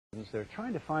They're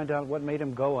trying to find out what made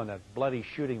him go on that bloody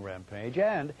shooting rampage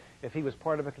and if he was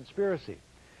part of a conspiracy.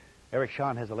 Eric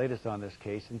Shawn has the latest on this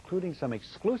case, including some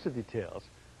exclusive details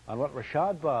on what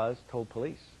Rashad Baz told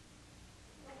police.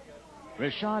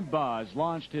 Rashad Baz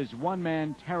launched his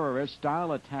one-man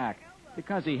terrorist-style attack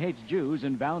because he hates Jews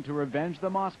and vowed to revenge the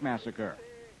mosque massacre.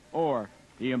 Or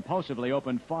he impulsively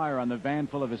opened fire on the van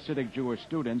full of Hasidic Jewish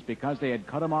students because they had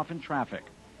cut him off in traffic.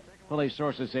 Police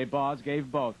sources say Baz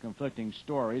gave both conflicting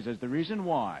stories as the reason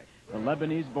why the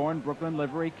Lebanese-born Brooklyn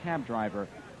livery cab driver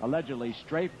allegedly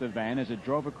strafed the van as it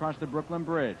drove across the Brooklyn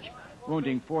Bridge,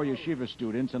 wounding 4 yeshiva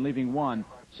students and leaving one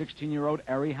 16-year-old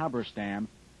Ari Haberstam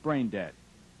brain dead.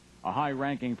 A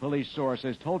high-ranking police source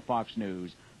has told Fox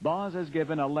News Baz has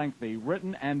given a lengthy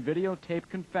written and videotaped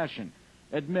confession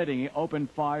admitting he opened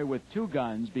fire with 2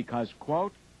 guns because,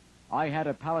 quote, I had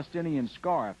a Palestinian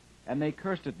scarf and they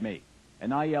cursed at me.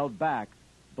 And I yelled back,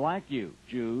 blank you,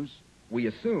 Jews. We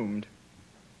assumed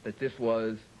that this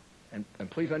was, and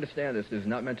please understand this is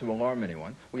not meant to alarm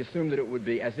anyone, we assumed that it would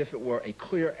be as if it were a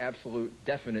clear, absolute,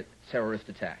 definite terrorist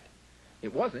attack.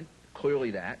 It wasn't clearly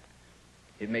that.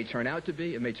 It may turn out to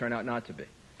be, it may turn out not to be.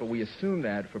 But we assumed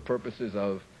that for purposes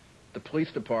of the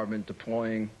police department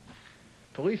deploying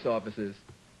police officers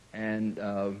and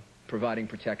providing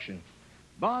protection.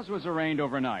 Baz was arraigned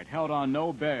overnight, held on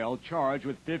no bail, charged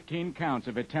with 15 counts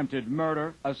of attempted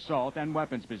murder, assault, and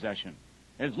weapons possession.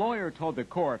 His lawyer told the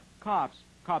court, cops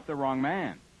caught the wrong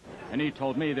man. And he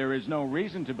told me there is no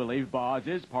reason to believe Baz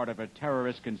is part of a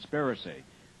terrorist conspiracy.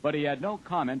 But he had no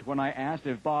comment when I asked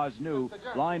if Baz knew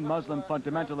blind Muslim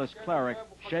fundamentalist cleric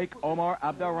Sheikh Omar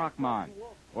Abdurrahman,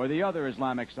 or the other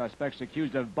Islamic suspects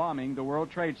accused of bombing the World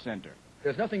Trade Center.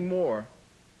 There's nothing more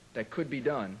that could be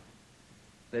done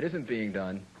that isn't being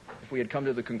done if we had come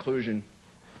to the conclusion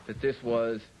that this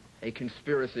was a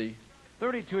conspiracy.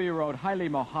 32-year-old Haile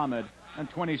Mohammed and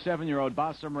 27-year-old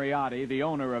Bassem Riadi, the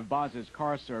owner of Baz's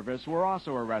car service, were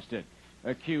also arrested,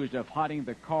 accused of hiding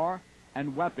the car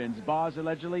and weapons Baz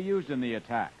allegedly used in the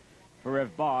attack. For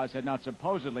if Baz had not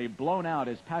supposedly blown out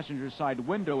his passenger side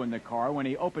window in the car when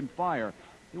he opened fire,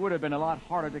 he would have been a lot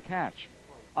harder to catch.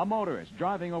 A motorist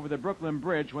driving over the Brooklyn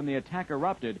Bridge when the attack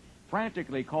erupted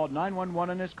frantically called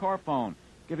 911 on his car phone,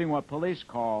 giving what police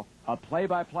call a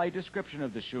play-by-play description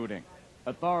of the shooting.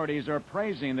 Authorities are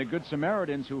praising the Good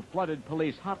Samaritans who flooded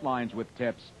police hotlines with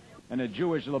tips, and a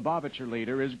Jewish Lubavitcher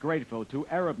leader is grateful to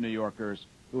Arab New Yorkers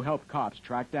who helped cops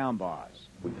track down Baz.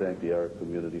 We thank the Arab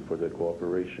community for their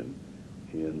cooperation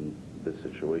in this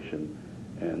situation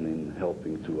and in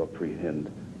helping to apprehend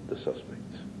the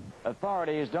suspects.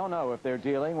 Authorities don't know if they're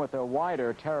dealing with a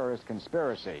wider terrorist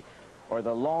conspiracy or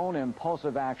the lone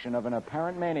impulsive action of an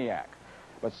apparent maniac.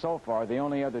 But so far, the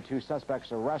only other 2 suspects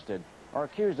arrested are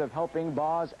accused of helping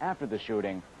Baz after the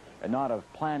shooting and not of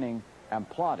planning and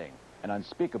plotting an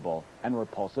unspeakable and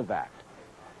repulsive act.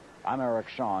 I'm Eric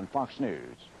Shawn, Fox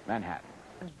News, Manhattan.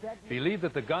 Believe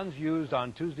that the guns used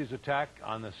on Tuesday's attack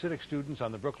on the Hasidic students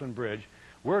on the Brooklyn Bridge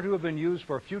were to have been used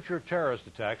for future terrorist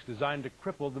attacks designed to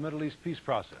cripple the Middle East peace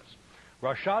process.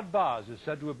 Rashad Baz is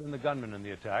said to have been the gunman in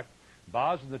the attack.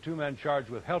 Baz and the 2 men charged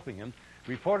with helping him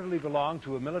reportedly belong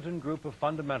to a militant group of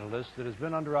fundamentalists that has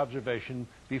been under observation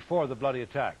before the bloody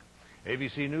attack.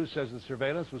 ABC News says the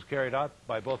surveillance was carried out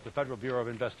by both the Federal Bureau of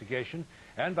Investigation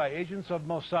and by agents of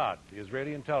Mossad, the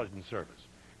Israeli intelligence service.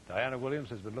 Diana Williams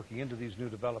has been looking into these new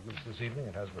developments this evening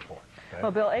and has a report. Okay.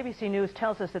 Well, Bill, ABC News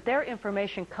tells us that their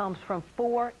information comes from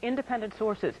 4 independent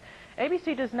sources.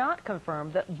 ABC does not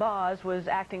confirm that Baz was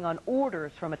acting on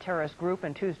orders from a terrorist group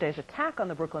in Tuesday's attack on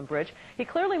the Brooklyn Bridge. He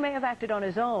clearly may have acted on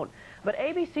his own. But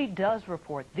ABC does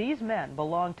report these men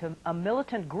belong to a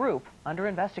militant group under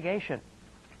investigation.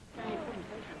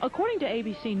 According to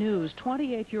ABC News,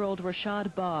 28-year-old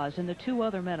Rashad Baz and the 2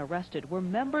 other men arrested were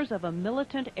members of a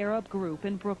militant Arab group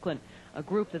in Brooklyn, a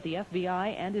group that the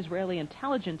FBI and Israeli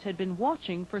intelligence had been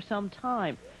watching for some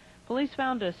time. Police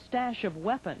found a stash of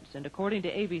weapons, and according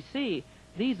to ABC,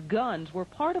 these guns were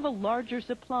part of a larger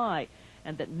supply,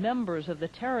 and that members of the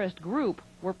terrorist group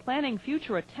were planning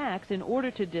future attacks in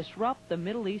order to disrupt the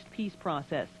Middle East peace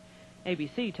process.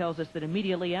 ABC tells us that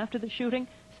immediately after the shooting,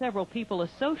 several people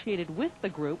associated with the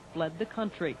group fled the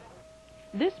country.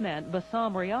 This man,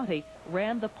 Bassem Riadi,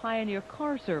 ran the Pioneer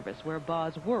car service where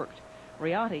Baz worked.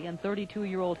 Riadi and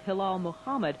 32-year-old Hilal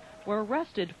Muhammad were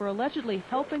arrested for allegedly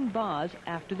helping Baz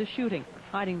after the shooting,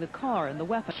 hiding the car and the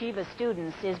weapon. Yeshiva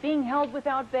students is being held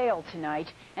without bail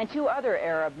tonight, and 2 other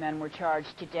Arab men were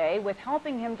charged today with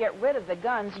helping him get rid of the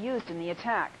guns used in the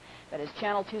attack. But as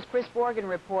Channel 2's Chris Borgen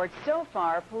reports, so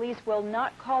far, police will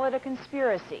not call it a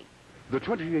conspiracy. The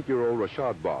 28-year-old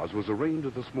Rashad Boz was arraigned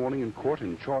this morning in court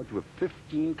and charged with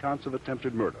 15 counts of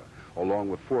attempted murder, along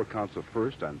with 4 counts of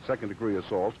first and second-degree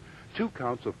assault, 2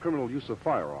 counts of criminal use of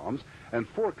firearms, and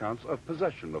 4 counts of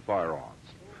possession of firearms.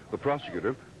 The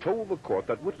prosecutor told the court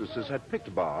that witnesses had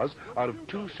picked Boz out of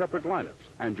 2 separate lineups,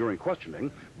 and during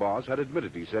questioning, Boz had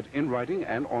admitted, he said, in writing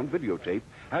and on videotape,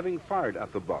 having fired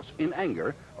at the bus in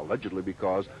anger, allegedly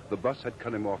because the bus had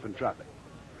cut him off in traffic.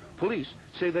 Police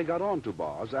say they got on to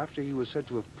Boz after he was said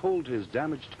to have pulled his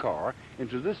damaged car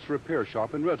into this repair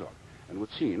shop in Red Hook and was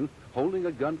seen holding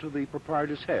a gun to the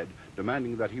proprietor's head,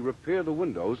 demanding that he repair the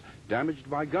windows damaged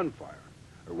by gunfire.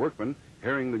 A workman,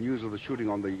 hearing the news of the shooting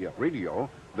on the radio,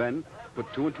 then put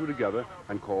 2 and 2 together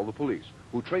and called the police,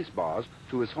 who traced Boz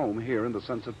to his home here in the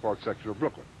Sunset Park section of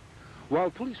Brooklyn. While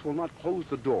police will not close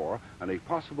the door on a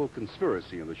possible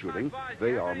conspiracy in the shooting,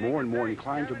 they are more and more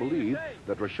inclined to believe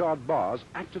that Rashad Boz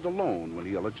acted alone when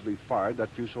he allegedly fired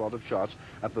that fusillade of shots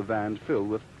at the van filled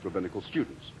with rabbinical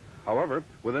students. However,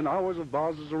 within hours of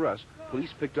Boz's arrest, police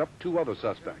picked up 2 other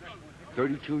suspects.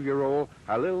 32-year-old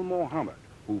Halil Mohammed,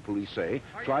 who police say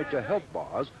tried to help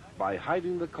Boz by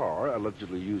hiding the car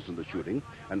allegedly used in the shooting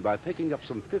and by picking up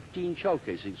some 15 shell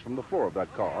casings from the floor of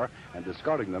that car and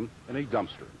discarding them in a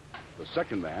dumpster. The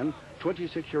second man,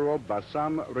 26-year-old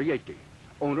Bassam Rayeti,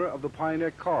 owner of the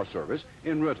Pioneer Car Service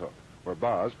in Red Hook, where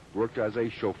Boz worked as a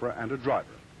chauffeur and a driver.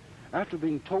 After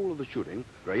being told of the shooting,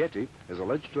 Rayeti is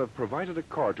alleged to have provided a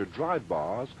car to drive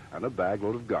Boz and a bag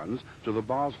load of guns to the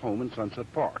Boz home in Sunset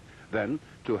Park. Then,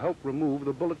 to help remove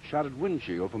the bullet-shattered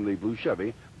windshield from the blue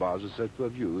Chevy Boz is said to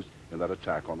have used in that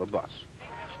attack on the bus.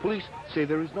 Police say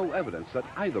there is no evidence that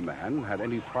either man had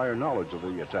any prior knowledge of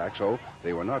the attack, so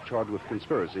they were not charged with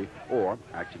conspiracy or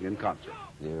acting in concert.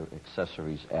 They're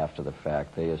accessories after the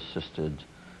fact. They assisted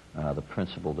the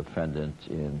principal defendant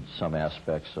in some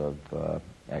aspects of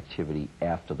activity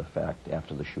after the fact,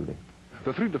 after the shooting.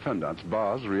 The 3 defendants,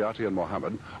 Boz, Rayeti, and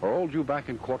Mohammed, are all due back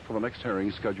in court for the next hearing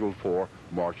scheduled for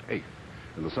March 8th.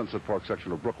 In the Sunset Park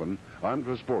section of Brooklyn, I'm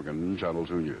Chris Borgen, Channel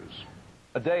 2 News.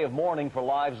 A day of mourning for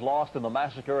lives lost in the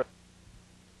massacre.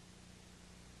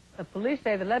 The police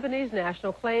say the Lebanese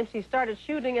national claims he started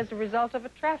shooting as a result of a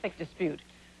traffic dispute.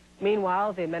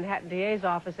 Meanwhile, the Manhattan DA's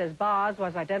office says Boz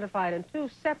was identified in 2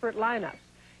 separate lineups.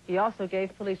 He also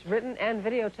gave police written and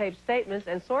videotaped statements,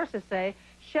 and sources say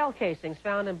shell casings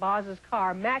found in Boz's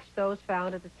car matched those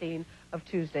found at the scene of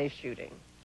Tuesday's shooting.